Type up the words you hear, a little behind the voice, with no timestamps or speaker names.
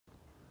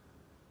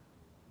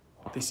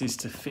This is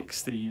to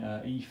fix the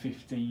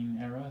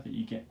E15 error that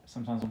you get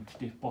sometimes on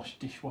Bosch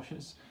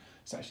dishwashers.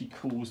 It's actually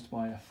caused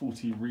by a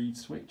faulty reed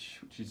switch,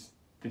 which is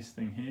this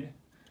thing here,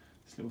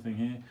 this little thing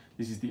here.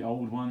 This is the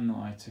old one that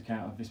I took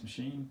out of this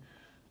machine.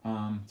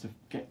 To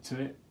get to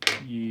it,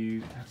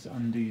 you have to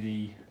undo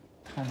the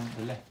panel,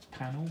 the left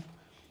panel.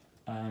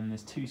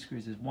 There's two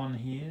screws. There's one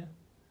here,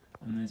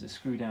 and there's a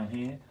screw down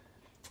here,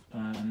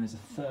 and there's a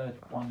third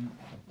one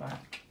at the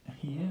back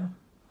here,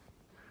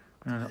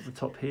 and at the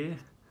top here.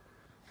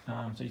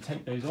 So you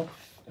take those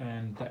off,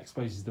 and that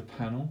exposes the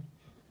panel.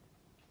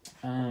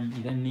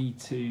 You then need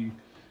to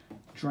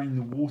drain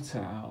the water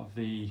out of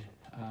the.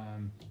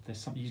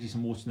 There's usually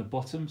some water in the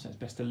bottom, so it's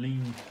best to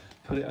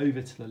put it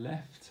over to the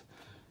left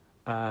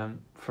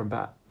for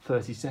about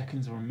 30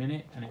 seconds or a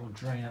minute, and it will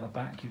drain out the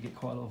back. You get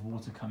quite a lot of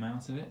water come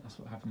out of it. That's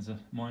what happens to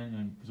mine,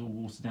 and there's all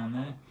water down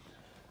there.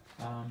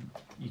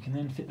 You can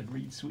then fit the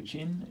reed switch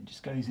in. It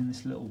just goes in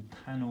this little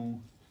panel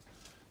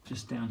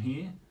just down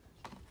here.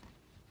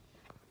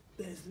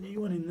 There's the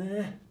new one in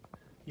there.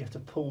 You have to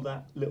pull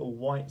that little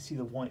white, see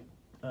the white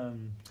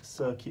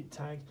circuit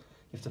tag?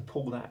 You have to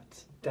pull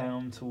that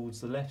down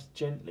towards the left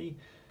gently,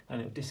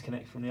 and it'll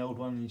disconnect from the old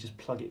one, and you just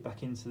plug it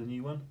back into the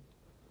new one.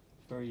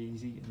 Very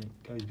easy, and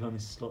it goes behind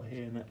this slot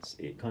here, and that's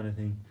it, kind of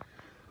thing.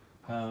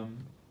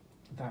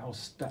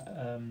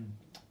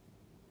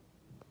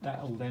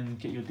 That'll then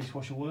get your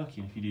dishwasher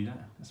working if you do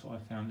that. That's what I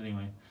found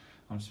anyway.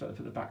 I'm just about to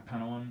put the back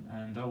panel on,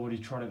 and I already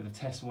tried it with a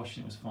test wash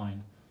and it was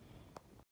fine.